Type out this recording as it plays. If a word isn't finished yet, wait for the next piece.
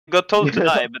got told to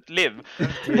die, but live.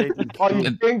 38 in Oh, queue.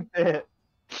 you think that?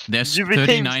 There's You became-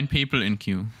 39 people in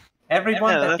queue.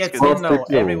 Everyone Yeah, that that's gets good. in now,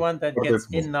 42. everyone that gets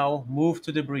 42. in now, move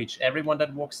to the breach. Everyone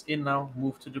that walks in now,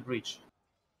 move to the breach.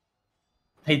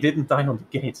 They didn't die on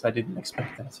the gates. I didn't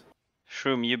expect that.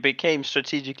 Shroom, you became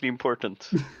strategically important.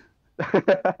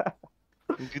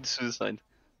 Good suicide.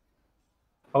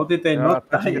 How did they not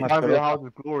touching die? my Time for the Soroka. house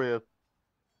is glorious.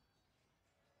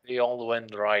 They all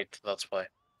went right, that's why.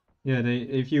 Yeah,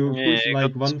 if you Yeah, push you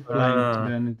like got- one flank, Ah.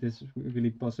 then it is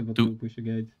really possible Do- to push a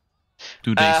gate.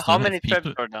 Do they still How have many people?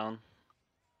 trebs are down?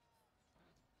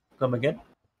 Come again?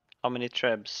 How many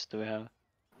trebs do we have?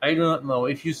 I do not know.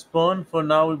 If you spawn for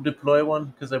now, deploy one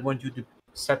because I want you to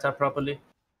set up properly.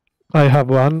 I have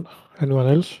one. Anyone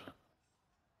else?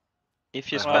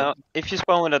 If you Well-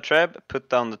 spawn with a treb, put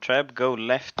down the treb, go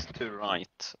left to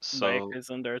right. So Mike is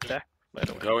under attack, by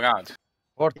the way. Going out.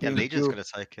 40 Yeah, in Legion's queue. gonna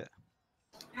take it.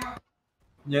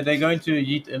 Yeah, they're going to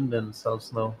yeet in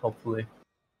themselves now, hopefully.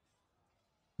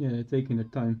 Yeah, they're taking their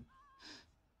time.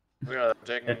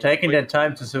 They're taking their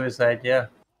time to suicide, yeah.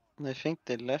 I think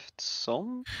they left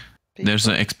some. There's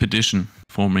people. an expedition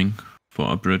forming for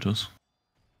Abrittus.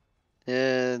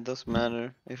 Yeah, it doesn't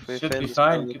matter. If we Should fail be this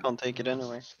time, fine. we can't take it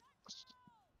anyway.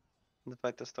 The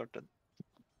fight has started.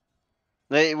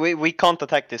 We can't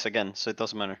attack this again, so it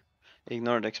doesn't matter.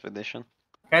 Ignore the expedition.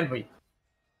 Can we?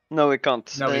 No, we can't.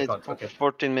 No, we It's can't, okay.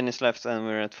 14 minutes left and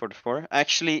we're at 44.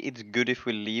 Actually, it's good if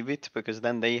we leave it, because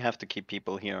then they have to keep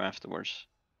people here afterwards.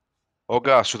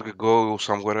 Oga, should we go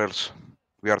somewhere else?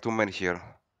 We are too many here.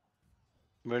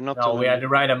 We're not No, too we many. are the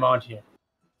right amount here.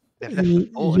 They've left the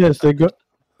fort. Yes,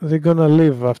 they're gonna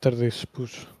leave after this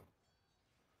push.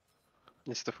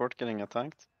 Is the fort getting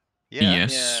attacked? Yeah.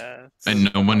 Yes, Yeah,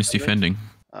 and no one is defending.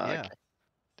 Ah, Yeah. okay.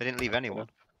 They didn't leave anyone.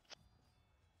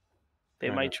 they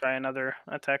Fair might try another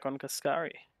attack on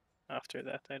Kaskari after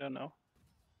that. I don't know.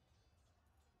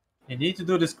 You need to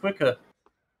do this quicker.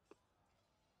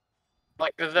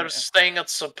 Like they're staying at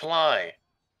supply.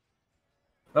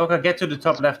 Okay, get to the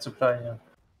top left supply, yeah.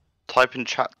 Type in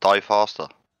chat, die faster.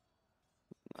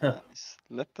 Nice.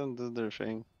 Let them do their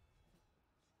thing.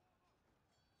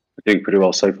 We're doing pretty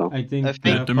well so far. I think I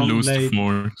think- Let them lose the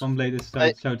fort. Funblade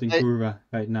is shouting I- Kurva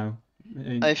right now.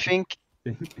 I think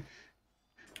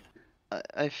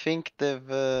I think they've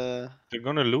They're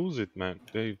gonna lose it, man.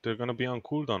 They're gonna be on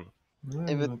cooldown.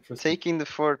 but taking the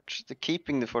fort,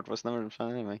 keeping the fort was never the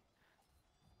plan anyway.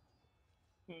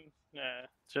 Yeah,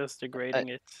 just degrading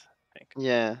it. I think.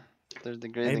 Yeah, they're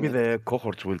degrading. Maybe it. the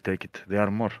cohorts will take it. They are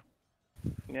more.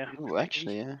 Yeah. Ooh,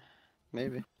 actually, yeah,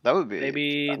 maybe that would be.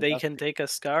 Maybe they can take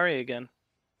Kaskari again.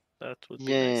 That would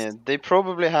be Yeah, nice. they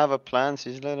probably have a plan. So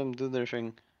just let them do their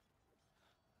thing.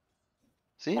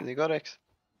 See, they got X.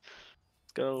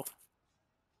 Let's go.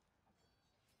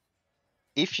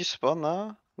 If you spawn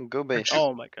now, go base.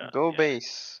 Oh my god. Go yeah.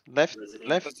 base. Left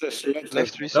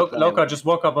resupply. Loka, just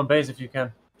walk up on base if you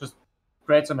can. Just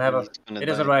create some havoc. He's gonna It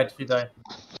is die. alright if you die.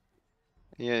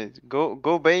 Yeah,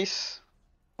 go base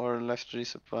or left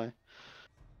resupply.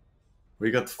 We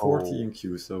got 40 in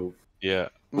queue, so Yeah.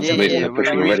 Yeah, maybe yeah, they're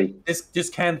pushing we- already. This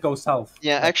can't go south.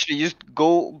 yeah. Actually, just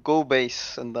go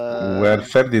base and We're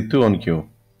 32 on queue.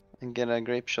 and get a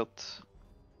grape shot.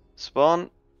 Spawn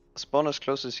as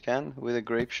close as you can with a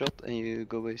grape shot, and you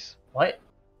go base. Why?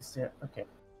 Okay.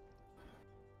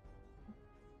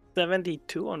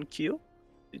 72 on Q?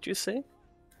 Did you say?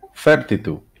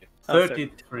 32. Oh,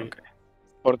 33. Okay.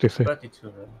 43.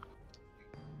 32. Then.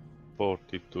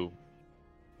 42.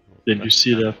 Did you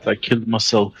see that? I killed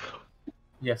myself.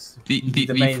 Yes. The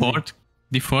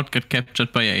amazing. fort got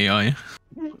captured by AI.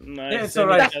 Nice. Yeah, it's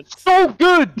alright. That's So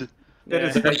good. That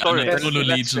is Yeah. Sorry, that's- Solo that's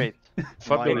Legion. great.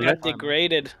 It got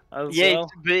degraded as Yeah,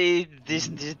 well.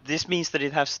 this means that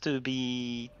it has to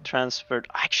be transferred.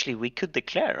 Actually, we could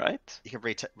declare, right? You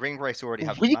can Ring Race already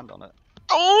has We- command on it.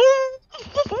 Oh!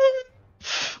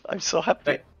 I'm so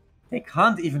happy. They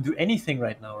can't even do anything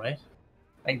right now, right?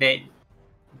 Like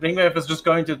Ringwave is just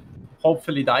going to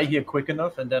hopefully die here quick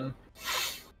enough, and then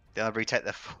They'll retake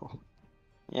their fort.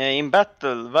 Yeah, in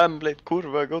battle, Vanblade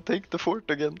Kurva, go take the fort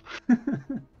again.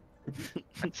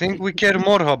 I think we care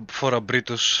more for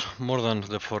Abrittus more than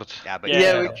the fort. Yeah, but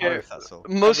Yeah, we both, care. that's all.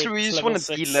 Mostly we It's just level want to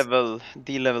 6.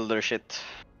 de-level their shit.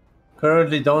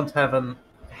 currently don't have a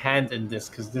hand in this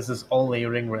because this is only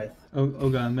Ringwraith.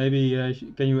 Oga, maybe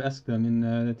can you ask them in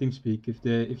TeamSpeak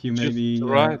if you maybe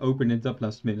right. open it up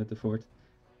last minute, the fort?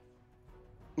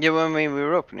 Yeah, well, I mean, we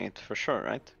were opening it for sure,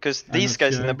 right? Because I'm these not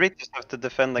guys in sure. the British have to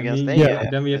defend I against mean, AI.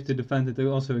 then we have to defend it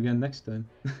also again next time.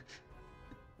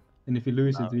 And if you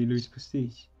lose it, we lose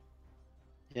prestige.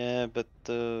 Yeah, but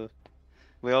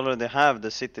We already have the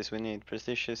cities we need.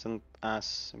 Prestige isn't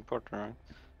as important, right?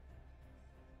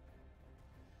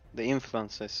 The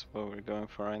influence is what we're going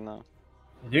for right now.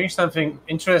 They're doing something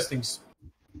interesting.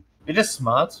 It is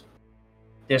smart.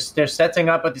 They're setting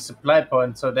up at the supply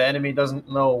point so the enemy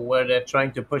doesn't know where they're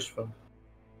trying to push from.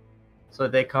 So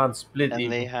they can't split.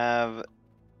 And they have.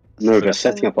 No, they're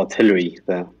setting up artillery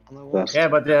there. Yeah,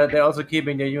 but they're also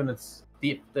keeping their units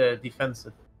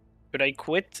defensive. Could I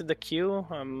quit the queue?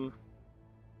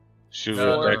 Should No,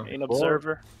 we no. attack In before?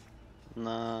 observer.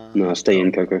 Nah. No, stay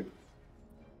in, Coco.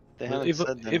 They Well, haven't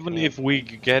said that even yet. if we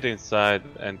get inside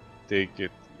and take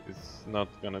it, it's not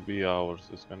gonna be ours.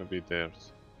 It's gonna be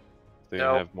theirs. They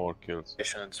No. have more kills.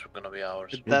 It's gonna be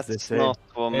ours. That's not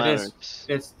what It matters.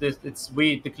 is. It's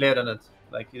we declared on it.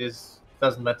 Like it is.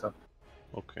 Doesn't matter.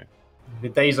 Okay. The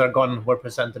days are gone where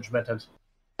percentage mattered.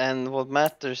 And what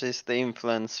matters is the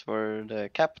influence for the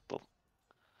capital.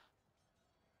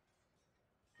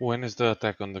 When is the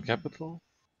attack on the capital?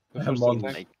 The A first month.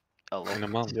 attack? Like, a lot. In a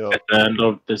month. At the end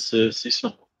of this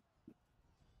season.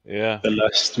 Yeah. The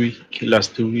last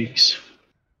 2 weeks.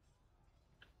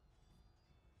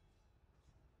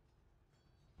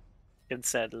 It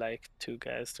said like 2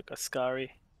 guys to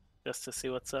Kaskari just to see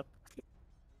what's up.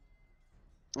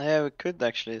 Yeah, we could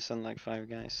actually send like 5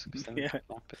 guys. 'Cause then we Yeah. could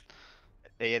map it.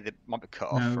 Yeah, they might be cut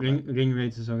off No, from it. ring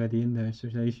rates is already in there, so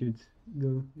they should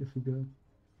go if we go.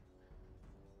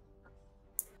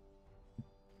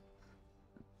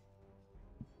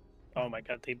 Oh my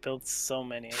god, they built so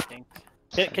many, I think.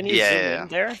 Can you Yeah, zoom yeah, in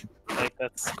there? Like,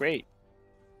 that's great.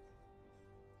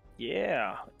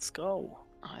 Yeah, let's go.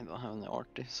 I don't have any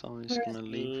arty, so I'm just gonna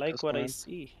leave. Like this what I one.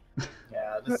 see.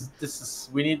 Yeah, this is.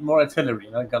 We need more artillery.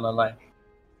 Not gonna lie.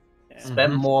 Yeah.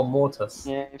 Spend more mortars.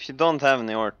 Yeah, if you don't have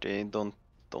any arty, don't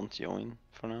join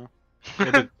for now.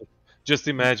 Yeah, but just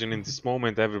imagine in this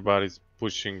moment everybody's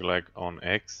pushing like on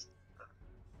X.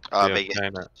 They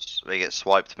Yeah, they get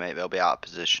swiped, mate. They'll be out of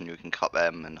position. You can cut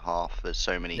them in half. There's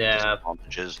so many Yeah.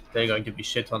 disadvantages. They're going to be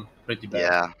shit on pretty bad.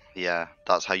 Yeah, yeah.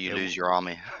 That's how you Yeah. lose your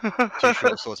army. 2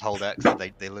 short swords hold X, and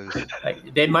they lose.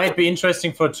 Like, they might be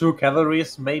interesting for 2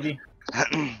 cavalries, maybe.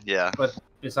 Yeah. But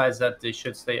besides that, they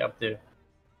should stay up there.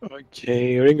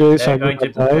 Okay, Ringo is They're a going to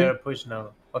good prepare a time. push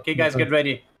now. Okay, guys, get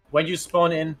ready. When you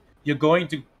spawn in, you're going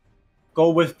to go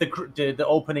with the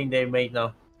opening they made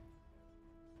now.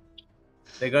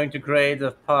 They're going to create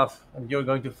a path, and you're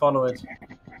going to follow it.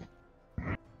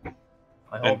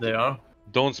 I hope And- they are.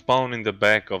 Don't spawn in the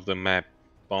back of the map.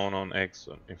 Spawn on X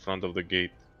in front of the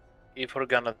gate. If we're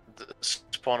gonna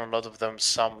spawn a lot of them,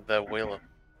 some they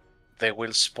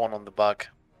will spawn on the back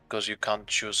because you can't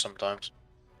choose sometimes.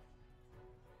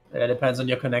 It depends on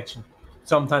your connection.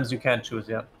 Sometimes you can choose,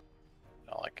 yeah.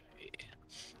 Like, Ladies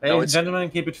and it's- gentlemen,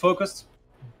 keep it focused.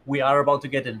 We are about to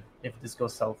get in if this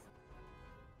goes south.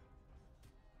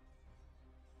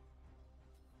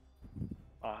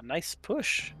 Ah, nice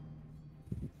push.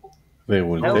 They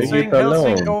will take Helsing, it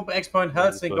Helsing, alone. go X point,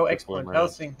 Helsing, go That's X the point, point, man.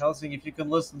 Helsing, Helsing, if you can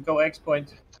listen, go X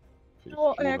point.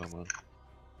 Oh,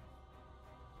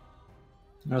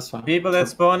 That's fine. People that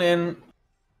spawn in.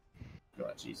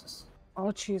 God, Jesus.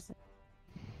 Oh, Jesus.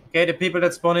 Okay, the people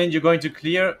that spawn in, you're going to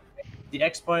clear the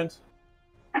X point,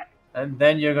 and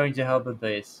then you're going to help the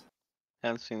base.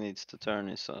 Helsing needs to turn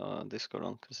his Discord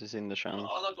on because he's in the channel.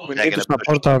 We They're need to gonna push.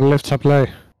 support our left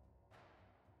supply.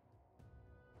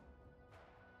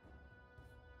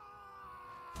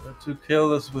 To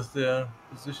kill us with the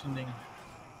positioning.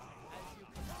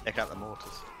 Take out the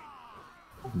mortars.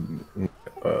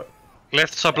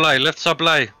 Left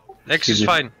supply. X is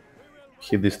fine.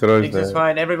 He destroys Things is the.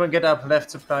 fine. Everyone get up. Left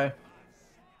supply.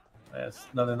 There's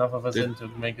not enough of us in to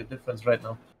make a difference right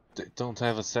now. They don't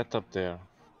have a setup there.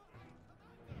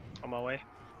 On my way.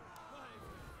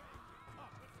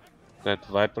 That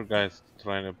Viper guy's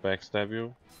trying to backstab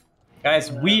you.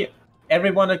 Guys,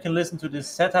 everyone that can listen to this,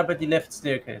 set up at the left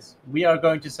staircase. We are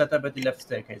going to set up at the left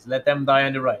staircase. Let them die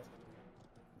on the right.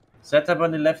 Set up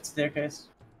on the left staircase.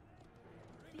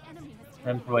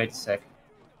 And wait a sec.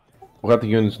 What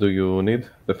units do you need?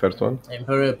 The first one?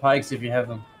 Imperial pikes if you have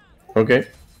them. Okay.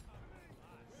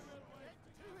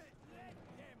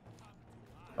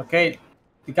 Okay,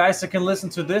 the guys that can listen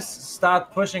to this,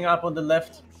 start pushing up on the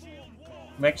left.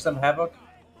 Make some havoc.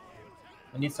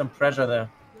 I need some pressure there.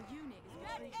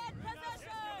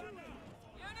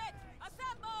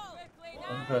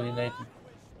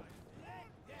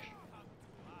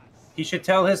 He should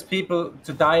tell his people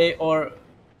to die or,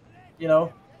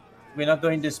 we're not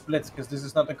doing this split because this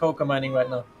is not the coca mining right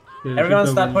now. Yeah, Everyone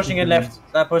should start go pushing in in. left.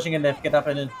 Start pushing in left. Get up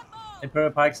and in.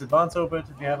 Imperial Pikes advance over it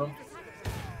if you have them.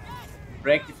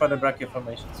 Break for the bracket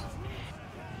formations.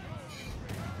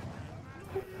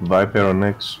 Viper on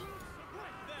X.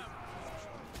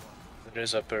 There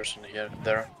is a person here,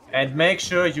 there. And make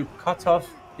sure you cut off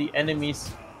the enemy's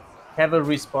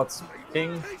cavalry spots.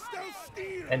 Ping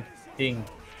and ping.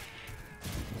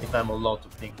 If I'm allowed to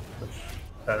ping, which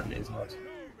apparently is not.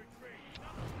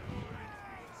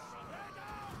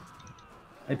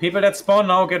 And people that spawn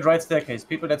now get right staircase.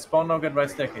 People that spawn now get right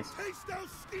staircase.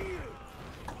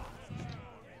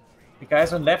 The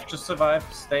guys on left just survive,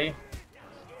 stay.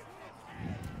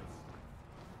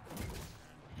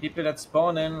 People that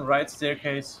spawn in, right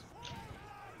staircase,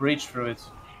 breach through it,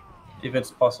 if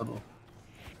it's possible.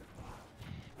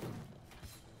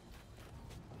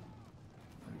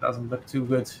 It doesn't look too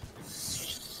good.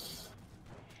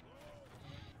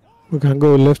 We can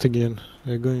go left again.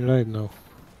 They're going right now.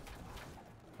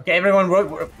 Okay, everyone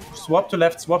swap to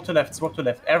left, swap to left, swap to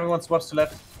left. Everyone swaps to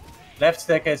left. Left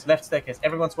staircase, left staircase.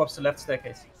 Everyone swaps to left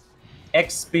staircase.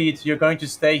 X speed, you're going to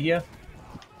stay here.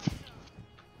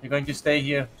 You're going to stay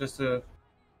here just to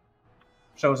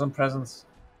show some presence.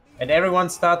 And everyone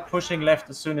start pushing left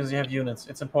as soon as you have units.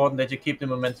 It's important that you keep the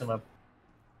momentum up.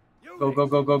 Go, go,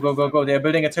 go, go, go, go, go. They're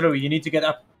building artillery. You need to get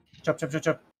up. Chop, chop, chop,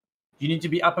 chop. You need to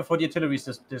be up before the artillery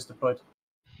is deployed.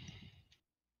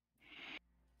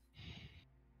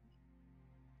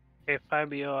 Okay,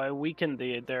 Fabio, I weakened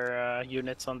their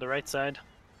units on the right side.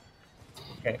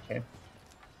 Okay, okay.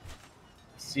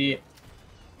 See.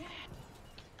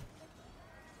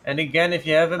 And again, if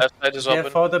you haven't,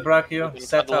 fought the Brachio,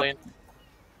 set up.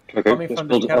 Okay, Coming let's from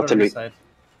the build cavalry artillery. side.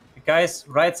 The guys,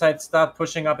 right side, start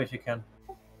pushing up if you can.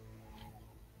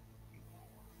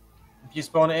 If you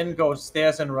spawn in, go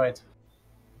stairs and right.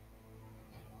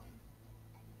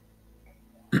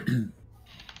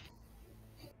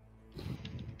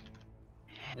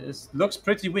 This looks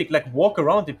pretty weak. Like, walk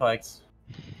around the pikes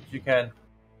if you can.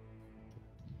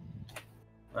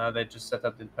 They just set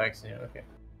up the pikes here. Okay.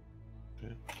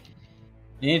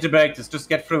 You need to break this. Just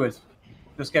get through it.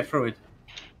 Just get through it.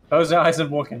 Close your eyes and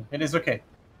walk in. It is okay.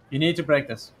 You need to break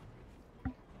this.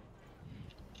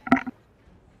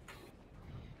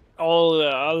 A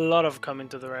lot of coming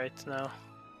to the right now.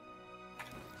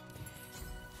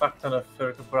 Fuck ton of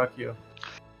Brachio.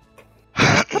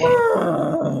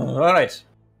 Alright.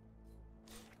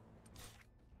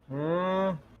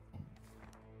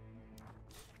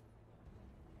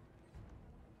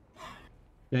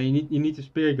 Yeah, you need a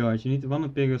spear guard. You need one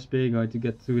Imperial spear guard to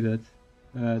get through that.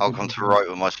 I'll come to right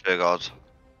with my spear guards.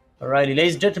 Alrighty,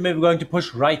 ladies and gentlemen, we're going to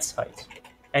push right side.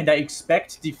 And I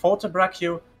expect the Forte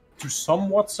Brachio to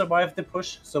somewhat survive the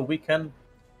push, so we can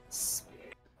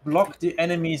block the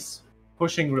enemy's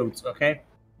pushing routes, okay?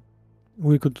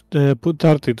 We could put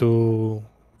Artie to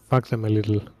fuck them a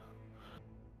little.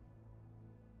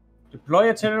 Deploy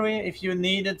artillery if you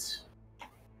need it.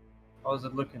 How's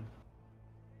it looking?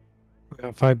 We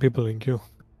have 5 people in queue.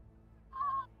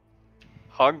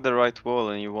 Hug the right wall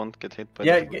and you won't get hit by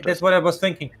Yeah, the that's what I was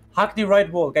thinking. Hug the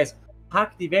right wall, guys. Hug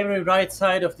the very right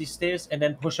side of the stairs and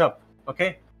then push up,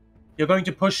 okay? You're going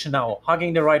to push now,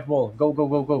 hugging the right wall. Go, go,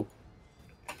 go, go.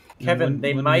 Kevin,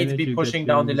 they might be pushing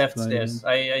down the left stairs.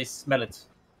 I smell it.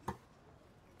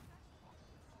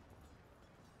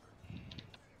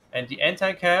 And the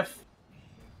anti-cav,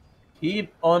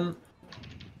 keep on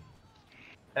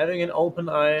having an open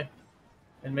eye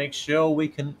and make sure we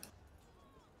can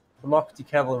block the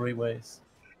cavalry ways.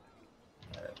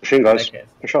 Pushing, guys.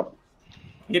 Push up.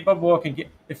 Keep up walking.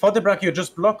 Before the Brachio,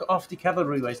 just block off the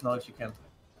cavalry ways now if you can.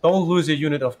 Don't lose your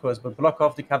unit, of course, but block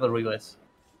off the cavalry ways.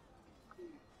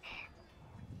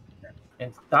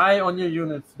 And die on your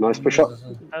unit. Nice push up.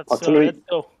 Artillery. Let's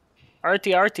go.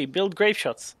 RT, build grape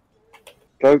shots.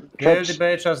 Go, build the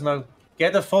grape shots now.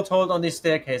 Get a foothold on this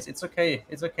staircase. It's okay.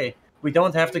 It's okay. We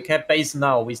don't have to cap base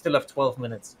now. We still have 12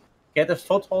 minutes. Get a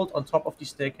foothold on top of the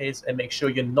staircase and make sure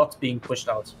you're not being pushed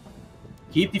out.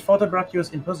 Keep the Forte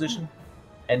Brachios in position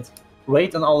and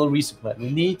wait on our resupply. We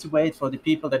need to wait for the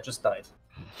people that just died.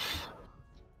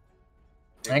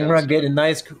 Angra get a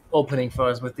nice opening for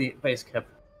us with the base cap.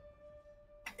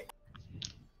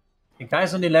 The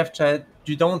guys on the left side,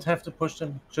 you don't have to push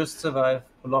them. Just survive.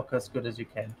 Block as good as you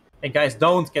can. And guys,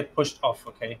 don't get pushed off,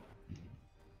 okay?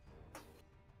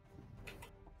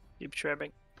 Keep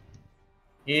trapping.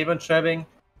 Even trapping.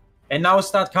 And now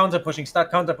start counter pushing.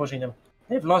 Start counter pushing them.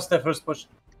 They've lost their first push.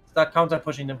 Start counter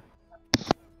pushing them.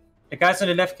 The guys on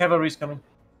the left cavalry is coming.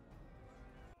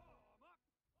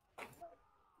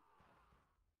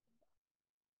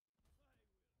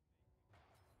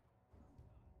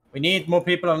 We need more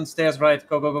people on the stairs right.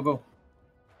 Go, go, go, go.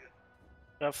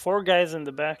 We have 4 guys in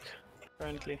the back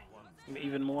currently.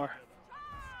 Even more.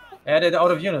 Yeah, they're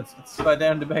out of units. That's why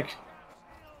they're in the back.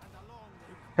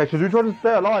 Okay, should we try to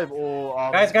stay alive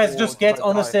or... Guys, or just get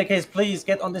on the die? staircase, please.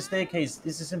 Get on the staircase.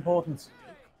 This is important.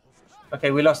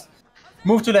 Okay, we lost.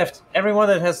 Move to left. Everyone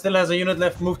that still has a unit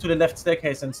left, move to the left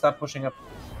staircase and start pushing up.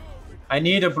 I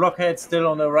need a blockade still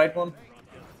on the right one.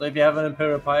 So if you have an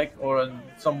Imperial Pike or a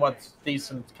somewhat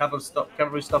decent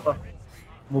cavalry stopper,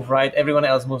 move right. Everyone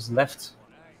else moves left.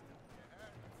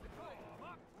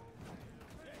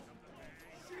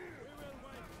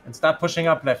 And start pushing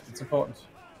up left. It's important.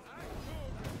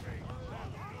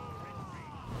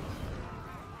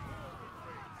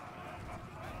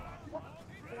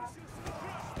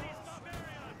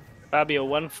 Fabio,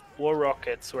 one war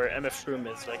rockets where MF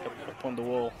Shroom is, like up on the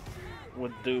wall,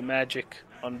 would do magic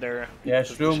on their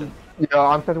Shroom. Yeah,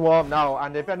 I'm setting one up now,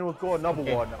 and if anyone's got another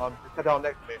one, set out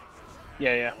next to me.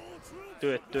 Yeah. Do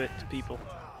it, people.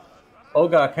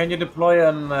 Olga, can you deploy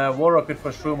a war rocket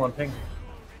for Shroom on ping?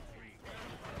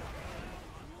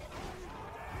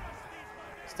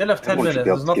 Still have 10 minutes,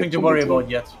 there's nothing to worry about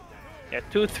yet. Yeah,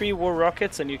 2-3 war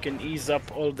rockets and you can ease up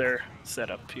all their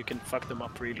setup. You can fuck them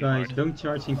up really Guys, hard. don't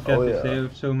charge in captives, they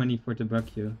have so many for the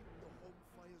Brachio.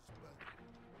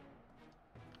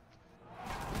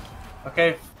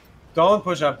 Okay, don't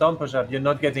push up, you're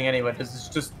not getting anywhere. This is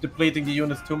just depleting the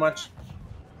units too much.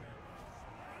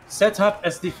 Set up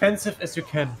as defensive as you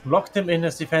can. Lock them in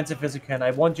as defensive as you can.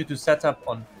 I want you to set up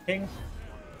on ping,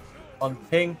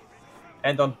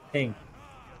 and on ping.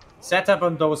 Set up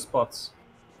on those spots.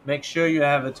 Make sure you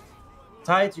have it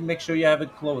tight, you make sure you have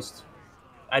it closed.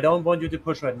 I don't want you to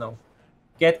push right now.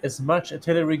 Get as much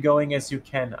artillery going as you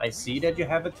can. I see that you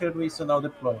have artillery, so now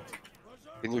deploy.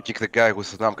 Can you kick the guy with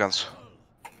the dump guns?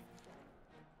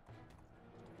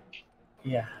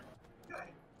 Yeah.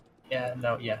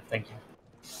 Yeah, thank you.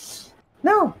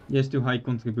 No! Yes, too high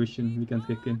contribution, we can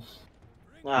kick in.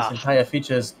 This entire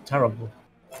feature is terrible.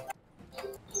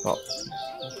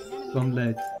 Come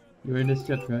late. You're in this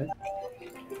chat, right?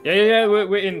 Yeah,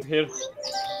 we're in here.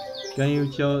 Can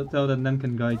you tell the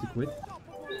Namkan guy to quit?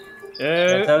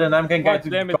 Tell the Namkan guy to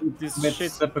damn go it, this with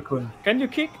shit. Seppuku. Can you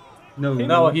kick?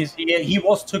 No, he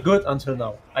was too good until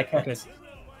now. I can't. Okay.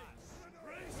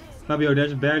 Fabio,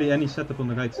 there's barely any setup on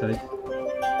the right side.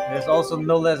 There's also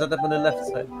no less setup on the left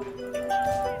side.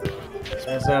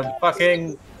 There's a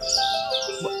fucking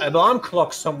alarm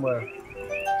clock somewhere.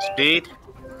 Speed.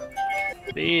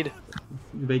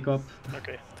 Wake up.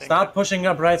 Okay. Start pushing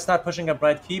up right,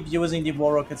 Keep using the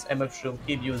war rockets, MF Shroom.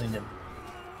 Keep using them.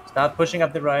 Start pushing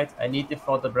up the right. I need the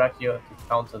Fort Brachio to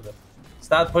counter them.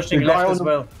 Start pushing left as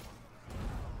well.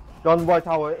 John White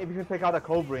Tower, if you can take out a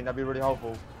Cobra, that'd be really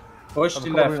helpful. Push the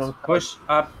left. Push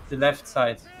up the left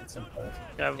side. It's important.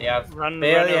 They are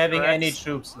barely having any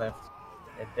troops left.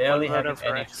 They're barely having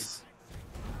any troops.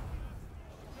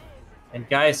 And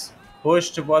guys,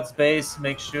 push towards base.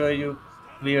 Make sure you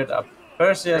clear it up.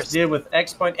 Perseus deal with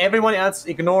X point. Everyone else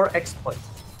ignore X point.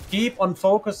 Keep on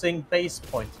focusing base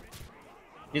point.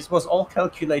 This was all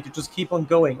calculated. Just keep on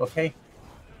going, okay?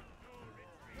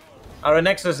 Our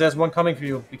Nexus, there's one coming for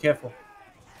you. Be careful.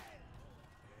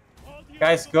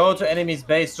 Guys, go to enemy's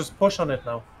base. Just push on it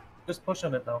now.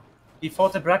 Before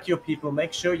the Brachio people,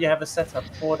 make sure you have a setup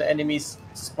for the enemy's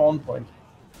spawn point.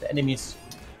 The enemy's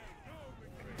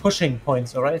pushing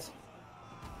points, alright?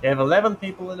 They have 11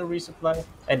 people in the resupply,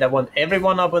 and I want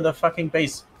everyone up in the fucking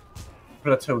base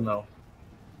plateau now.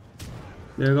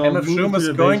 MF Shroom is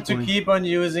going to keep on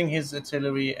using his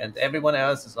artillery, and everyone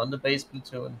else is on the base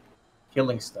platoon,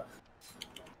 killing stuff.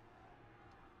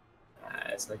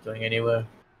 It's not going anywhere.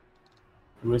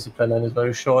 The resupply line is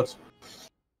very short.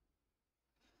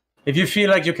 If you feel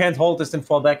like you can't hold this, then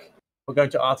fall back. We're going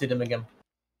to RT them again.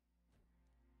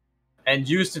 And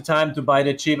use the time to buy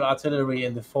the cheap artillery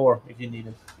in the 4 if you need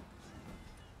it.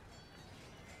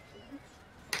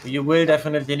 You will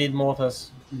definitely need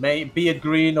mortars. Be it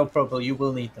green or purple, you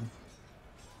will need them.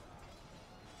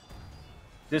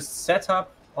 Just set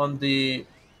up on the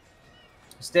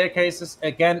staircases,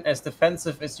 again, as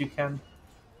defensive as you can.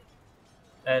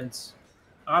 And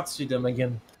artsy them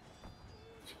again.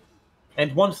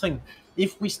 And one thing,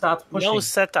 if we start pushing... No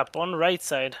setup on right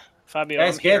side. Fabio,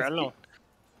 guys, I'm here alone.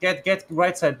 Get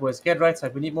right side, boys. Get right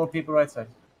side. We need more people right side.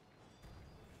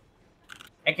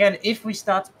 Again, if we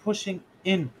start pushing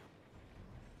in,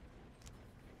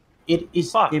 it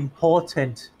is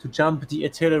important to jump the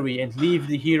artillery and leave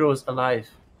the heroes alive.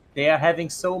 They are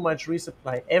having so much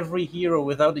resupply. Every hero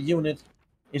without a unit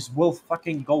is worth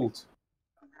fucking gold.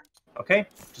 Okay?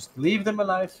 Just leave them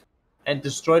alive and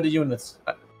destroy the units.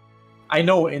 I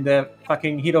know in the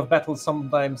fucking heat of battle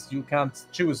sometimes you can't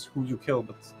choose who you kill,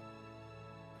 but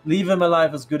leave them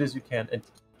alive as good as you can and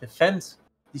defend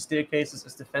the staircases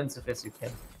as defensive as you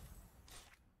can.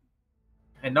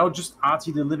 And now just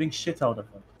arty the living shit out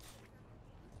of them.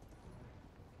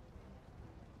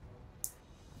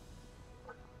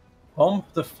 Bomb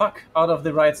the fuck out of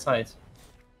the right side.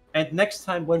 And next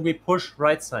time when we push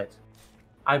right side,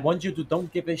 I want you to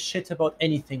don't give a shit about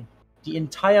anything. The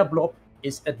entire blob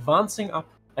is advancing up,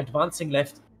 advancing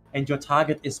left, and your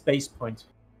target is base point.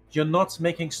 You're not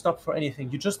making stop for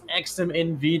anything. You just X them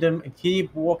in, V them, and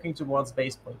keep walking towards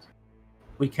base point.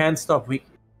 We can't stop.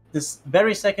 This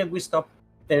very second we stop,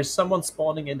 there's someone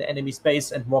spawning in the enemy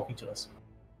space and walking to us.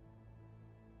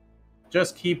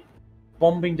 Just keep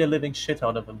bombing the living shit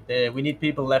out of them. We need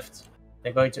people left.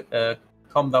 They're going to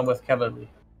come down with cavalry.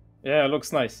 Yeah,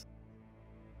 looks nice.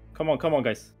 Come on,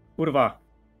 guys. Kurva.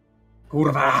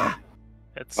 Kurva!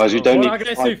 Guys, you don't More need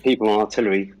aggressive. 5 people on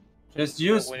artillery. Just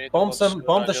bomb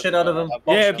the shit out of them.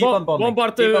 Yeah, keep on bombing.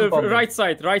 bombard Keep on bombing. right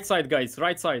side, guys,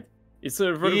 right side. It's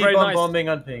very, Keep very on nice. bombing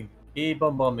on ping. Keep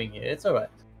on bombing here. It's alright.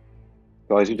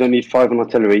 Guys, you don't need 5 on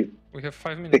artillery. We have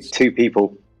 5 Pick minutes. 2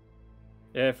 people.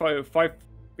 Yeah,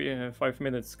 5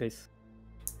 minutes, guys.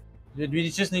 We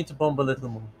just need to bomb a little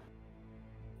more.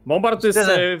 Bombard is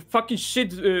Still fucking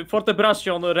shit for the brush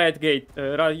on the right gate,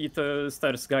 right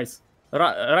stairs, guys.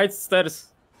 Right stairs.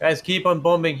 Guys, keep on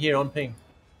bombing here on ping.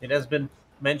 It has been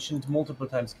mentioned multiple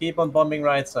times. Keep on bombing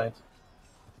right side.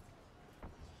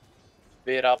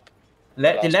 Beat up.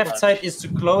 The left side is too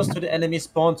close to the enemy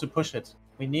spawn to push it.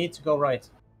 We need to go right.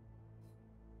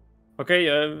 Okay,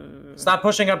 Start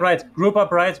pushing up right. Group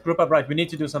up right. Group up right. We need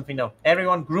to do something now.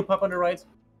 Everyone group up on the right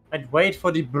and wait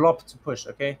for the blob to push,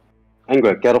 okay?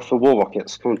 Angro, get off the wall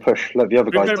rockets. Come and push. Let the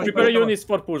other guys take prepare the units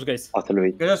for push, guys.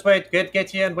 artillery. Just wait. Get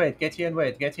here and wait. Get here and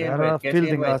wait. Get here and wait. Get here and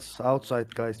Fielding wait. us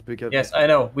outside, guys. Be careful. Yes, I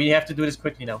know. We have to do this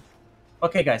quickly now.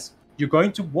 Okay, guys. You're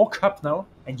going to walk up now,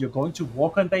 and you're going to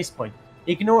walk on base point.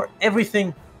 Ignore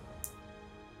everything.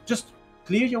 Just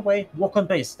clear your way. Walk on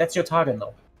base. That's your target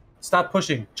now. Start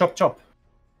pushing. Chop, chop.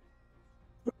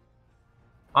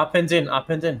 Up and in. Up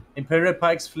and in. Imperial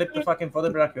pikes flip the fucking for the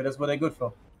brachio. That's what they're good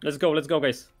for. Let's go,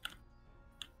 guys.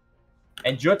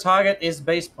 And your target is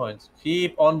base point.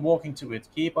 Keep on walking to it.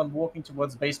 Keep on walking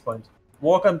towards base point.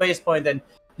 Walk on base point and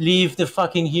leave the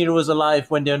fucking heroes alive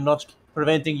when they're not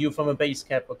preventing you from a base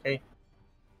cap, okay?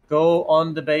 Go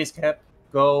on the base cap.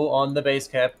 Go on the base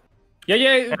cap. Yeah,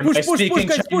 And push, by push, speaking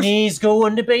guys, push. Chinese, go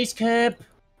on the base cap.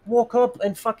 Walk up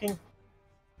and fucking...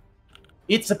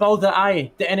 It's about the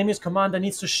eye. The enemy's commander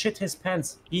needs to shit his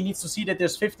pants. He needs to see that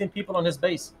there's 15 people on his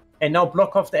base. And now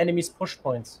block off the enemy's push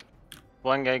points.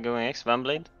 One guy going X, Van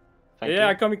Blade. Thank Yeah,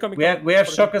 you. coming. We have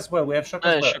shock as well. We have shock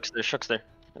as well. Shock's there.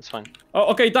 That's fine.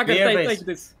 Oh, okay, Dagger, Clear take base.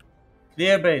 this.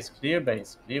 Clear base, clear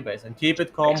base, clear base. And keep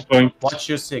it calm. point. Watch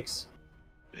your 6.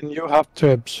 And you have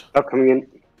traps. Stop coming in.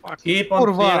 Keep on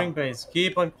Kurva. clearing base.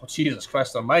 Keep on... Oh, Jesus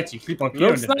Christ almighty. Keep on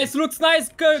clearing Looks nice,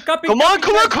 copy. Come on!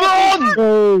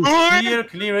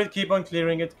 Clear it. Keep on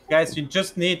clearing it. Guys, you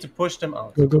just need to push them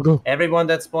out. Go. Everyone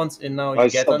that spawns in now, you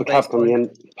Guys, get stop on the base cap on the point.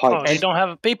 end. Oh, Pikes. they don't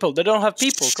have people. They don't have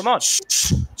people. Come on.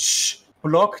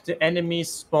 Block the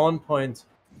enemy's spawn point.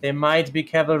 There might be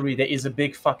cavalry. There is a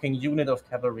big fucking unit of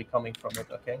cavalry coming from it,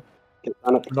 okay?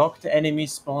 Block the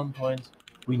enemy's spawn point.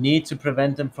 We need to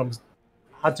prevent them from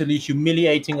utterly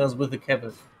humiliating us with the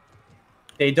cavalry.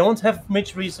 They don't have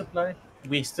much resupply.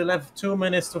 We still have 2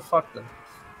 minutes to fuck them.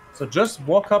 So just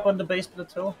walk up on the base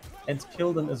plateau and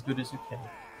kill them as good as you can.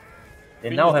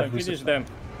 They now have Finish resupply. them.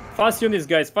 Fast units,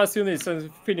 guys. Fast units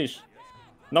and finish.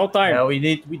 No time. Now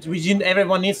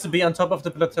everyone needs to be on top of the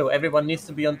plateau. Everyone needs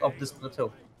to be on top of this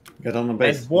plateau. Get on the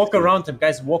base. And walk around them,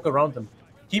 guys. Walk around them.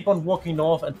 Keep on walking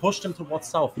north and push them towards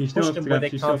south. You still Push have them where they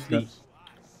traps, you can't still have flee. traps.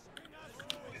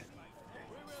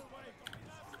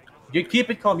 You keep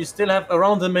it calm. You still have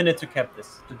around a minute to cap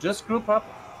this. So just group up.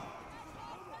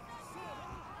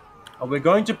 And we're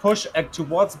going to push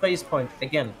towards base point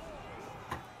again.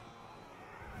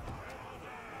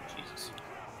 Jesus.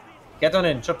 Get on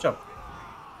in. Chop, chop.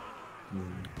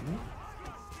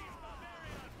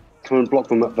 Come and block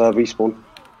them at the respawn.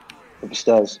 Up the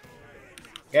stairs.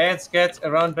 Get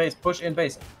around base. Push in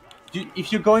base.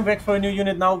 If you're going back for a new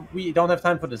unit now, we don't have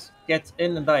time for this. Get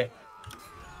in and die.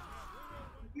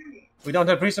 We don't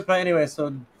have resupply anyway,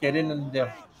 so get in and do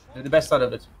the best out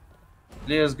of it.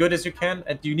 Play as good as you can,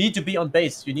 and you need to be on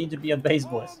base. You need to be on base,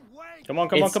 boys. Come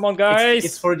on, guys.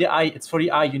 It's for the eye. It's for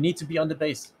the eye. You need to be on the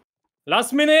base.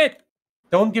 Last minute.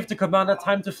 Don't give the commander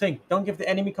time to think. Don't give the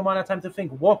enemy commander time to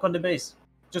think. Walk on the base.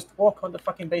 Just walk on the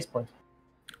fucking base point.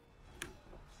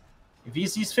 If he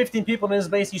sees 15 people in his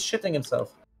base, he's shitting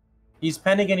himself. He's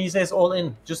panicking. He says all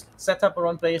in. Just set up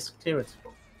around base. Clear it.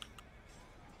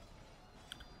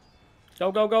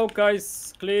 Go,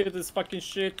 guys. Clear this fucking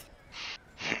shit.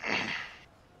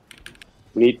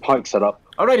 We need pike set up.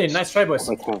 Alrighty, nice try, boys.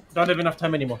 Okay. Don't have enough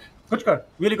time anymore. Good try.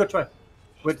 Really good try.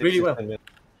 Went really well.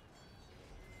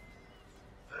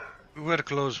 We were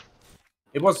close.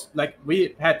 It was like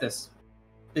we had this.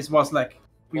 This was like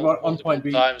we were on point.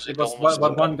 times It it was almost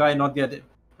one guy not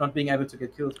being able to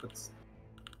get killed, but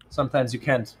sometimes you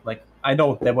can't. Like I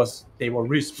know they were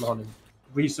respawning,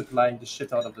 resupplying the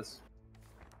shit out of this.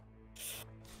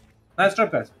 Nice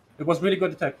job, guys. It was really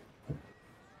good attack.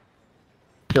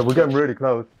 Yeah, we're getting really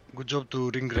close. Good job to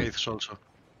ring wraiths also.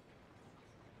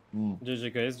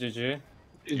 GG guys, GG.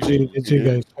 GG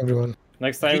guys, everyone.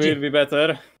 Next time GG. we'll be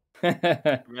better.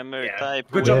 Remember,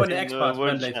 type Good job word on the in X-Path,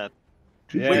 word man, chat.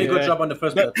 Really good job on the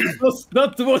first bit.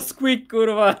 That was quick,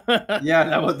 kurwa. Yeah,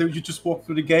 that was. You just walked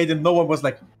through the gate, and no one was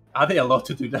like, "Are they allowed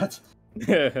to do that?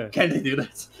 Can they do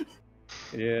that?"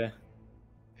 Yeah.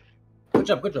 Good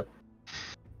job, good job.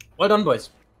 Well done, boys.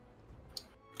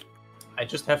 I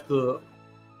just have to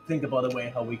think about a way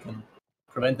how we can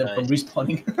prevent them from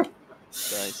respawning.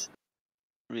 Nice.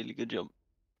 Really good job.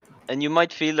 And you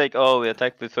might feel like, oh, we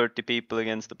attacked with 30 people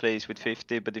against the place with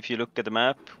 50, but if you look at the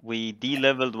map, we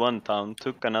de-leveled one town,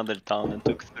 took another town, and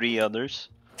took 3 others.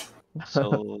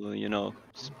 So, you know,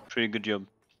 it's pretty good job.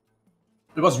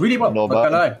 It was really well, not gonna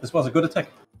lie. This was a good attack.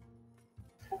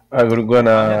 We're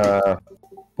gonna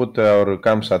put our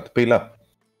camps at Pila.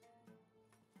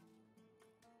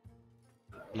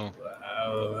 No.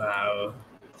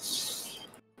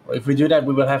 If we do that,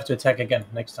 we will have to attack again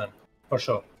next time, for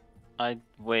sure. I'd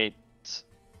wait.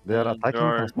 They are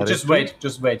attacking. Just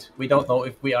wait. We don't know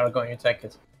if we are going to attack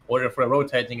it, or if we're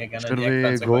rotating again. Should and the we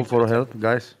Ekpats are go going to for attack. help,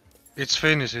 guys? It's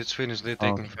finished, They're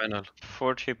taking final.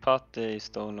 Fort Hipate is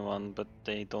the only one, but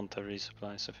they don't have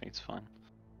resupplies, I think it's fine.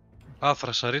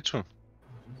 Afrasaritsu.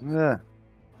 Yeah.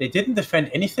 They didn't defend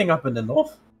anything up in the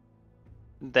north?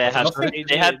 They had nothing?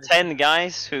 they had 10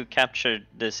 guys who captured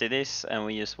the cities, and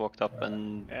we just walked up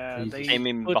and They came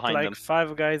in put behind like them.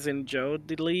 5 guys in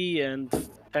Jodili and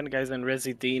 10 guys in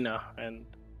Residina, and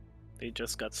they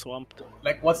just got swamped.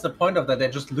 Like, what's the point of that?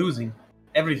 They're just losing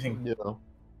everything. Yeah.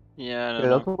 Yeah, I don't Yeah,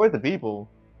 know. that's why the people.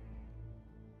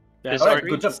 Yeah, This Alright, arc-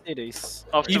 good job. cities.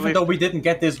 After Even though we didn't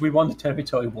get this, we won the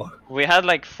territory war. We had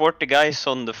like 40 guys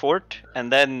on the fort,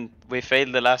 and then we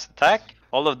failed the last attack.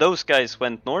 All of those guys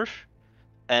went north,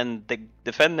 and the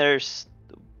defenders,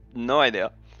 no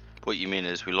idea. What you mean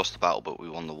is we lost the battle, but we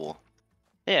won the war.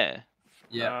 Yeah.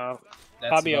 Yeah.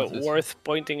 Fabio, about it. worth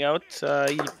pointing out,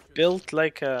 he built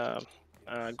like a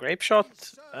grape shot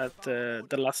at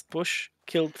the last push,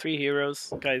 killed 3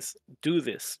 heroes. Guys, do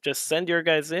this. Just send your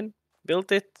guys in,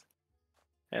 build it,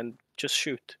 and just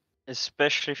shoot.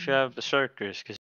 Especially if you have berserkers, because